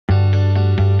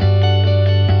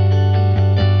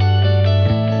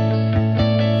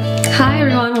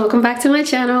welcome back to my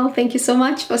channel. Thank you so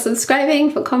much for subscribing,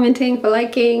 for commenting, for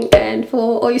liking, and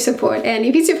for all your support. And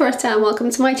if it's your first time, welcome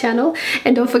to my channel,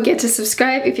 and don't forget to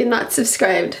subscribe if you're not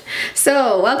subscribed.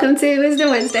 So welcome to Wisdom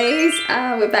Wednesdays.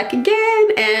 We're back again,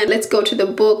 and let's go to the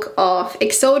book of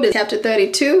Exodus chapter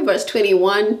 32 verse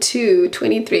 21 to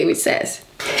 23, which says,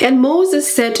 "And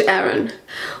Moses said to Aaron,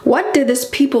 'What did this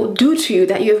people do to you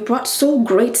that you have brought so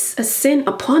great a sin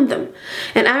upon them?'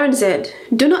 And Aaron said,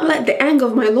 'Do not let the anger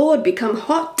of my Lord become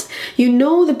hot. You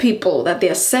know the people, that they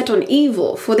are set on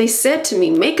evil. For they said to me,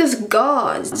 make us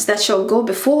gods that shall go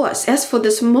before us. As for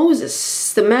this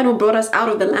Moses, the man who brought us out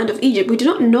of the land of Egypt, we do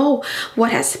not know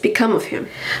what has become of him.'"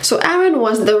 So Aaron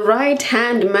was the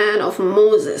right-hand man of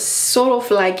Moses, sort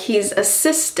of like his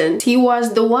assistant. He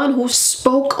was the one who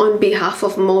spoke on behalf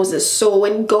of Moses. So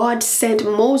when God sent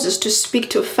Moses to speak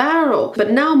to Pharaoh,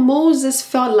 but now Moses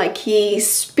felt like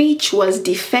his speech was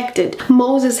defected.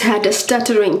 Moses had a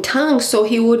stuttering tongue, so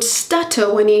he would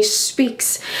stutter when he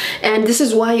speaks, and this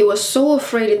is why he was so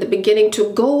afraid in the beginning to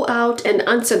go out and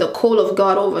answer the call of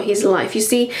God over his life. You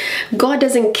see, God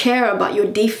doesn't care about your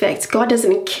defects. God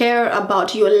doesn't care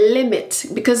about your limit,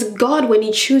 because God, when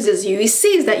he chooses you, he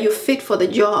sees that you're fit for the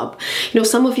job. You know,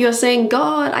 some of you are saying,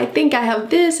 "God, I think I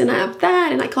have this and I have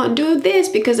that, and I can't do this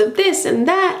because of this and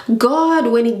that." God,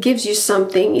 when he gives you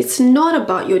something, it's not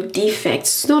about your defects,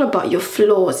 it's not about your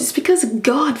flaws. It's because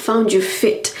God found you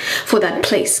fit for that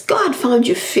place. God found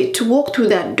you fit to walk through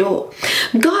that door.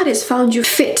 God has found you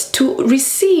fit to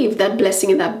receive that blessing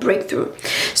and that breakthrough.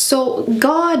 So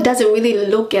God doesn't really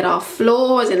look at our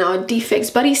flaws and our defects,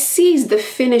 but he sees the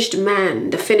finished man,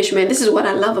 the finished man. This is what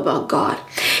I love about God.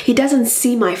 He doesn't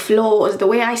see my flaws the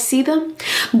way I see them.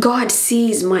 God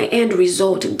sees my end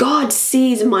result. God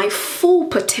sees my full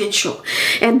potential.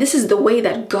 And this is the way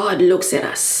that God looks at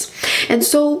us. And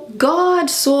so God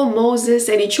saw Moses,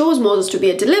 and he chose Moses to be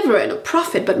a deliverer and a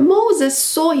prophet, but Moses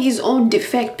saw his own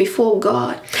defect before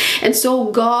God. And so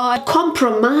God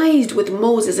compromised with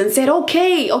Moses and said,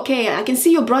 okay, I can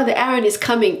see your brother Aaron is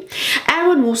coming.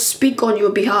 Aaron will speak on your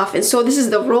behalf. And so this is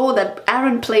the role that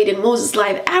Aaron played in Moses'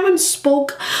 life. Aaron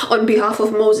spoke on behalf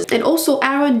of Moses, and also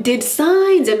Aaron did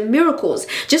signs and miracles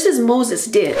just as Moses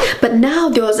did. But now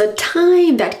there was a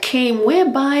time that came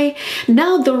whereby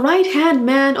now the right-hand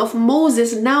man of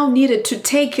Moses now needed to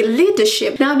take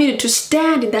leadership, now needed to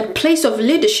stand in that place of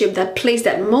leadership, that place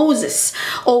that Moses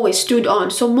always stood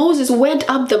on. So Moses went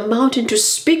up the mountain to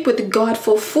speak with God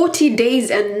for 40 days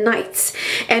and nights.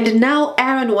 And now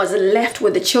Aaron was left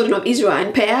with the children of Israel.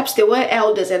 And perhaps there were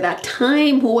elders at that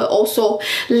time who were also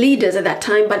leaders at that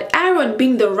time. But Aaron,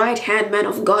 being the right-hand man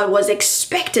of God, was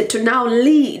expected to now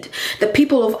lead the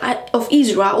people of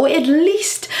Israel, or at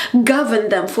least govern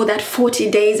them for that 40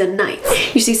 days and nights.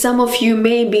 You see, some of you,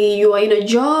 maybe you are in a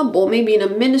job or maybe in a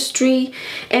ministry,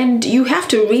 and you have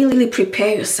to really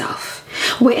prepare yourself.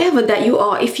 Wherever that you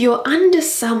are, if you're under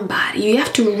somebody, you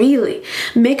have to really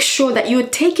make sure that you're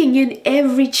taking in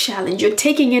every challenge, you're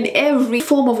taking in every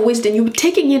form of wisdom, you're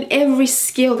taking in every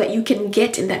skill that you can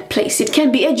get in that place. It can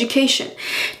be education.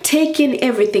 Take in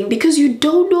everything, because you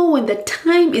don't know when the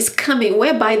time is coming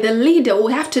whereby the leader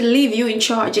will have to leave you in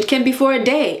charge. It can be for a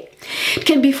day. It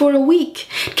can be for a week.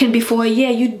 It can be for a year.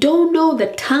 You don't know the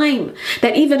time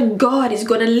that even God is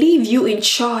going to leave you in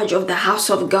charge of the house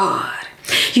of God.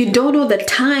 You don't know the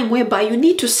time whereby you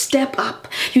need to step up.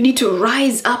 You need to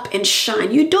rise up and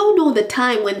shine. You don't know the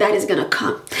time when that is going to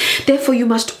come. Therefore, you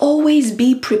must always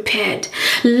be prepared.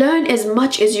 Learn as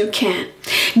much as you can.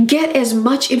 Get as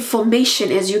much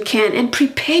information as you can, and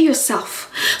prepare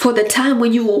yourself for the time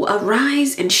when you will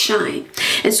arise and shine.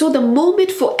 And so the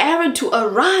moment for Aaron to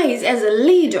arise as a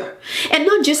leader, and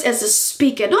not just as a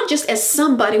speaker, not just as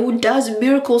somebody who does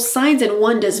miracles, signs and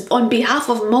wonders on behalf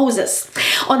of Moses,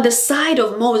 on the side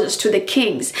of Moses to the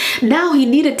kings. Now he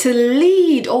needed to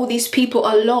lead all these people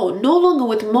alone, no longer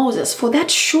with Moses, for that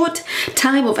short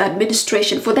time of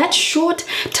administration, for that short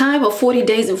time of 40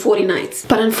 days and 40 nights.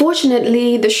 But unfortunately,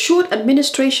 the short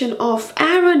administration of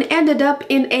Aaron ended up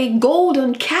in a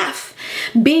golden calf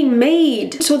being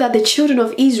made so that the children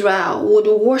of Israel would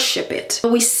worship it.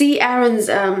 We see Aaron's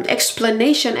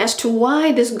explanation as to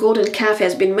why this golden calf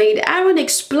has been made. Aaron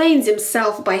explains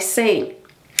himself by saying,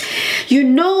 "You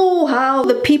know how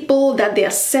the people, that they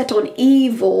are set on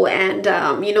evil, and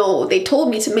you know, they told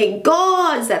me to make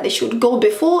gods that they should go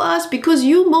before us, because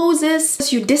you,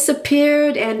 Moses, you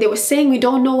disappeared, and they were saying we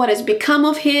don't know what has become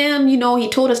of him. You know, he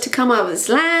told us to come out of this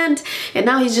land, and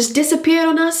now he's just disappeared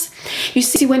on us." You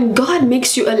see, when God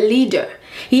makes you a leader,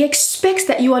 He expects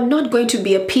that you are not going to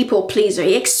be a people pleaser.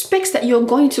 He expects that you're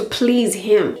going to please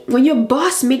him. When your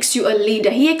boss makes you a leader,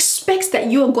 he expects that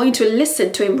you are going to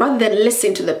listen to him rather than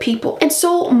listen to the people. And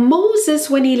so Moses,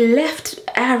 when he left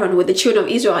Aaron with the children of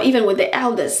Israel, even with the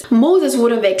elders, Moses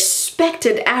would have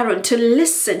expected Aaron to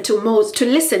listen to Moses, to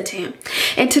listen to him,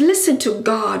 and to listen to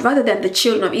God rather than the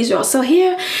children of Israel. So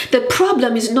here, the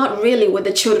problem is not really with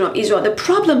the children of Israel. The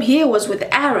problem here was with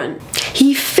Aaron.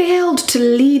 He failed to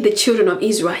lead the children of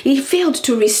Israel. He failed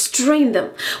to restrain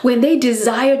them when they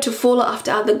desired to follow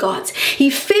after other gods. He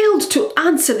failed to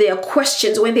answer their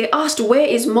questions when they asked, "Where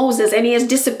is Moses?" and he has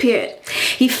disappeared.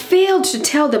 He failed to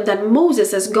tell them that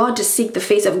Moses has gone to seek the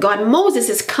face of God. Moses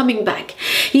is coming back.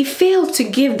 He failed to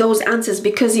give those answers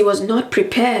because he was not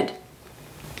prepared.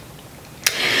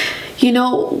 You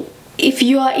know, if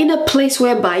you are in a place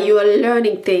whereby you are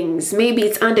learning things, maybe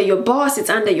it's under your boss,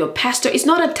 it's under your pastor, it's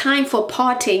not a time for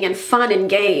partying and fun and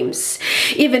games.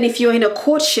 Even if you're in a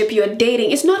courtship, you're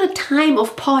dating, it's not a time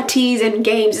of parties and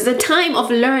games. It's a time of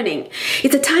learning.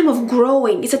 It's a time of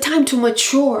growing. It's a time to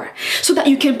mature so that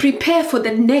you can prepare for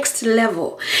the next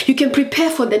level. You can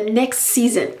prepare for the next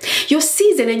season. Your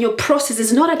season and your process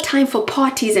is not a time for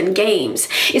parties and games.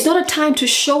 It's not a time to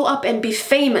show up and be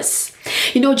famous.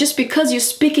 You know, just because you're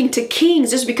speaking to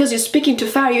kings, just because you're speaking to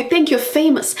Pharaoh, you think you're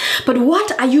famous. But what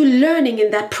are you learning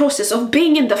in that process of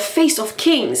being in the face of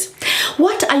kings?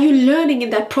 What are you learning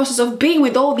in that process of being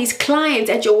with all these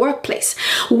clients at your workplace?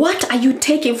 What are you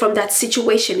taking from that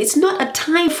situation? It's not a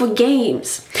time for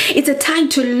games. It's a time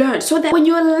to learn so that when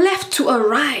you're left to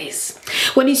arise,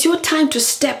 when it's your time to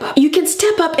step up, you can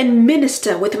step up and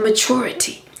minister with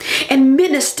maturity, and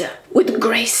minister with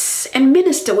grace, and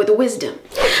minister with wisdom.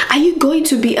 Are you going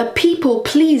to be a people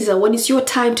pleaser when it's your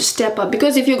time to step up?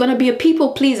 Because if you're going to be a people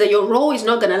pleaser, your role is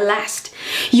not going to last.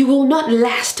 You will not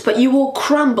last, but you will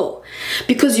crumble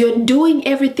because you're doing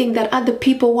everything that other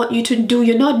people want you to do.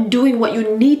 You're not doing what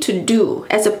you need to do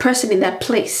as a person in that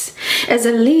place, as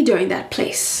a leader in that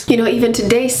place. You know, even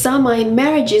today, some are in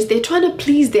marriages, they're trying to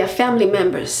please their family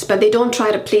members, but they don't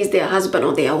try to please their husband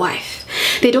or their wife.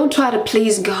 They don't try to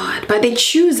please God, but they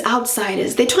choose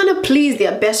outsiders. They're trying to please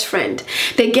their best friend.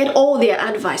 They get all their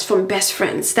advice from best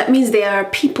friends. That means they are a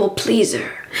people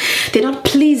pleaser. They're not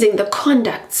pleasing the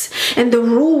conducts and the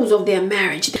rules of their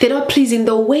marriage. They're not pleasing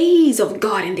the ways of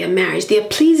God in their marriage. They're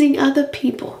pleasing other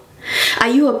people. Are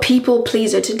you a people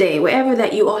pleaser today? Wherever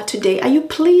that you are today, are you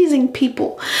pleasing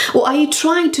people? Or are you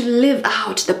trying to live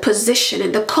out the position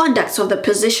and the conducts of the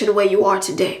position where you are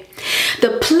today?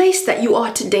 The place that you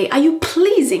are today, are you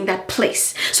pleasing that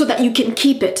place so that you can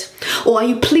keep it? Or are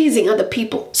you pleasing other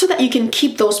people so that you can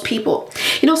keep those people?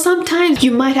 You know, sometimes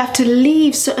you might have to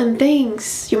leave certain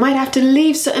things. You might have to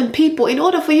leave certain people in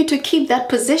order for you to keep that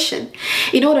position.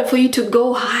 In order for you to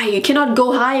go high. You cannot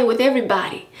go higher with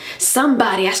everybody.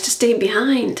 Somebody has to stay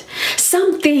behind.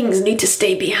 Some things need to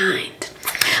stay behind.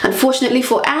 Unfortunately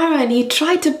for Aaron, he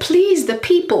tried to please the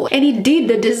people and he did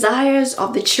the desires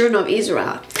of the children of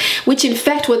Israel, which in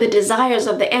fact were the desires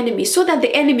of the enemy, so that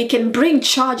the enemy can bring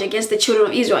charge against the children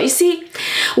of Israel. You see,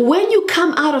 when you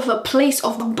come out of a place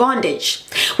of bondage,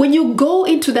 when you go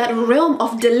into that realm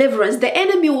of deliverance, the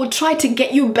enemy will try to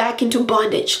get you back into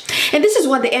bondage. And this is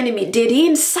what the enemy did. He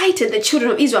incited the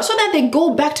children of Israel so that they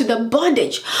go back to the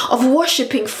bondage of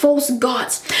worshiping false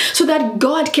gods, so that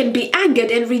God can be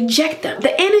angered and reject them.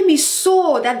 The enemy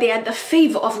saw that they had the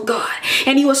favor of God,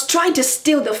 and he was trying to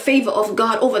steal the favor of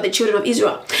God over the children of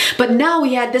Israel. But now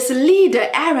we had this leader,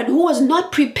 Aaron, who was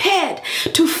not prepared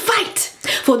to fight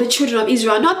for the children of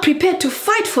Israel, not prepared to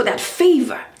fight for that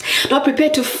favor, not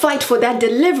prepared to fight for that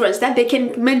deliverance, that they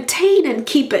can maintain and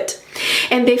keep it.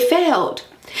 And they failed.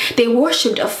 They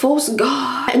worshipped a false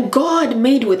god, a god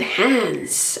made with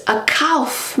hands, a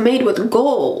calf made with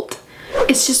gold.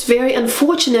 It's just very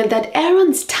unfortunate that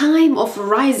Aaron's time of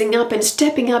rising up and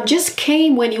stepping up just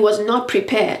came when he was not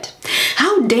prepared.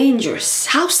 How dangerous,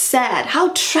 how sad,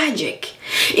 how tragic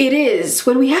it is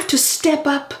when we have to step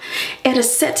up at a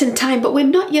certain time, but we're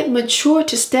not yet mature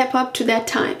to step up to that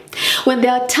time. When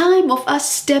the time of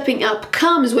us stepping up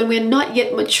comes when we're not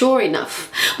yet mature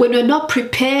enough, when we're not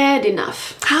prepared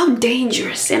enough. How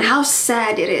dangerous and how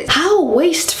sad it is. How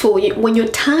wasteful when your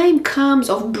time comes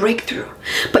of breakthrough,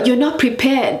 but you're not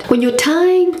prepared. When your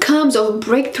time comes of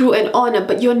breakthrough and honor,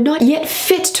 but you're not yet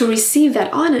fit to receive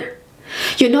that honor.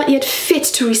 You're not yet fit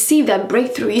to receive that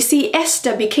breakthrough. You see,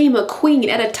 Esther became a queen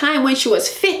at a time when she was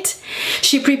fit.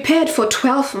 She prepared for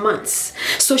 12 months.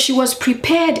 So she was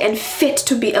prepared and fit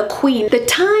to be a queen. The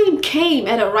time came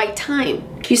at a right time.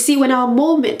 You see, when our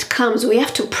moment comes, we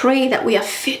have to pray that we are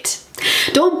fit.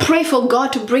 Don't pray for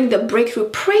God to bring the breakthrough.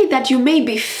 Pray that you may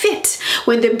be fit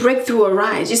when the breakthrough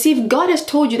arrives. You see, if God has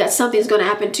told you that something is going to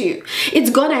happen to you, it's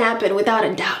going to happen without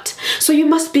a doubt. So you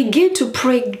must begin to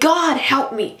pray, God,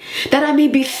 help me that I may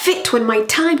be fit when my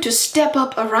time to step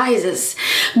up arises.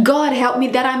 God, help me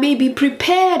that I may be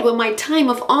prepared when my time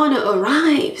of honor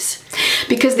arrives.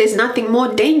 Because there's nothing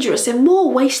more dangerous and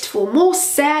more wasteful, more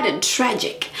sad and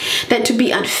tragic than to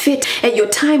be unfit at your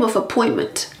time of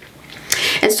appointment.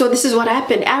 And so this is what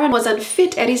happened. Aaron was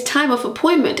unfit at his time of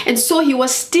appointment. And so he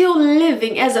was still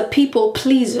living as a people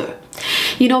pleaser.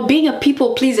 You know, being a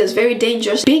people pleaser is very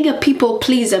dangerous. Being a people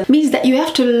pleaser means that you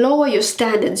have to lower your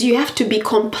standards. You have to be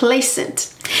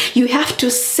complacent. You have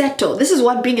to settle. This is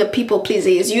what being a people pleaser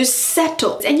is. You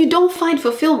settle and you don't find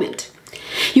fulfillment.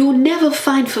 You will never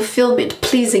find fulfillment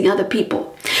pleasing other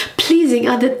people, pleasing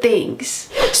other things.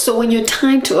 So when your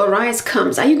time to arise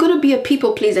comes, are you going to be a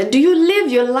people pleaser? Do you live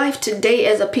your life today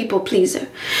as a people pleaser?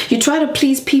 You try to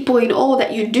please people in all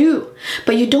that you do,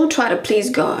 but you don't try to please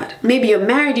God. Maybe you're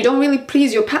married, you don't really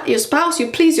please your spouse,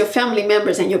 you please your family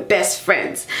members and your best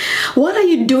friends. What are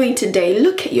you doing today?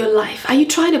 Look at your life. Are you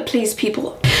trying to please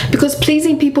people? Because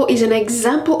pleasing people is an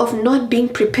example of not being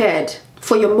prepared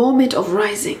for your moment of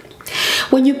rising.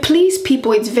 When you please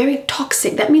people, it's very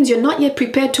toxic. That means you're not yet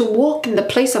prepared to walk in the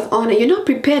place of honor. You're not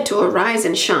prepared to arise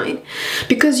and shine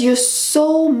because you're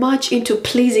so much into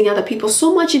pleasing other people,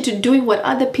 so much into doing what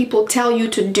other people tell you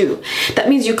to do. That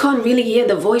means you can't really hear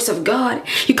the voice of God.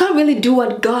 You can't really do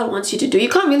what God wants you to do. You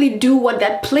can't really do what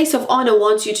that place of honor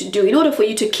wants you to do in order for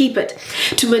you to keep it,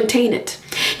 to maintain it.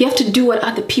 You have to do what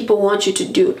other people want you to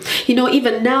do. You know,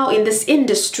 even now in this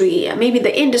industry, maybe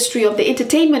the industry of the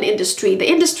entertainment industry, the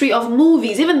industry of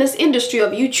movies, even this industry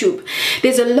of YouTube,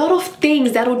 there's a lot of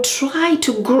things that will try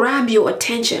to grab your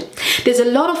attention. There's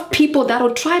a lot of people that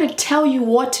will try to tell you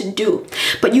what to do.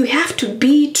 But you have to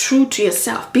be true to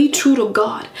yourself. Be true to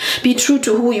God. Be true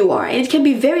to who you are. And it can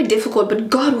be very difficult, but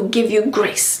God will give you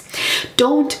grace.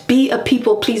 Don't be a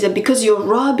people pleaser because you're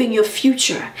robbing your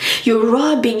future. You're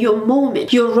robbing your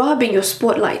moment. You're robbing your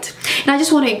spotlight. And I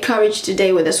just want to encourage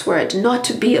today with this word, not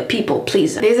to be a people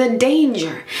pleaser. There's a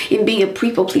danger in being a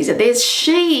people pleaser. There's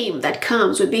shame that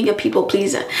comes with being a people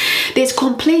pleaser. There's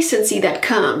complacency that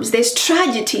comes. There's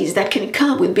tragedies that can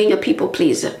come with being a people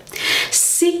pleaser.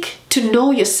 Seek to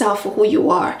know yourself for who you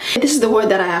are. And this is the word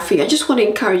that I have for you. I just want to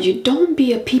encourage you, don't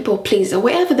be a people pleaser.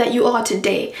 Wherever that you are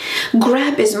today,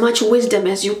 grab as much wisdom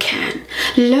as you can.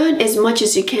 Learn as much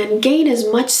as you can. Gain as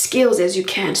much skills as you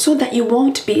can so that you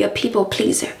won't be a people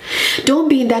pleaser. Don't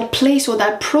be in that place or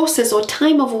that process or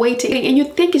time of waiting and you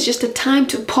think it's just a time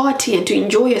to party and to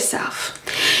enjoy yourself.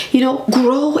 You know,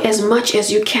 grow as much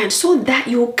as you can so that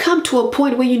you will come to a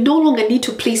point where you no longer need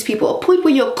to please people, a point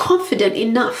where you're confident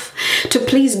enough to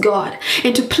please God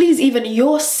and to please even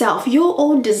yourself, your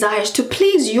own desires, to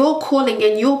please your calling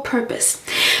and your purpose.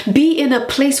 Be in a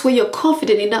place where you're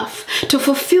confident enough to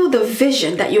fulfill the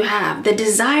vision that you have, the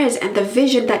desires and the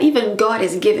vision that even God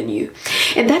has given you.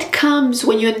 And that comes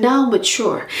when you're now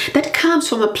mature. That comes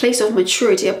from a place of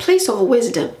maturity, a place of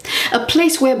wisdom, a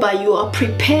place whereby you are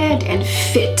prepared and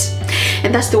fit.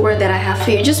 And that's the word that I have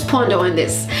for you. Just ponder on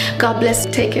this. God bless.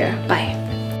 Take care. Bye.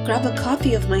 Grab a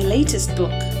copy of my latest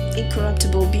book,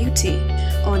 Incorruptible Beauty,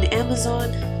 on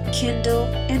Amazon, Kindle,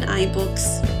 and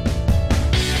iBooks.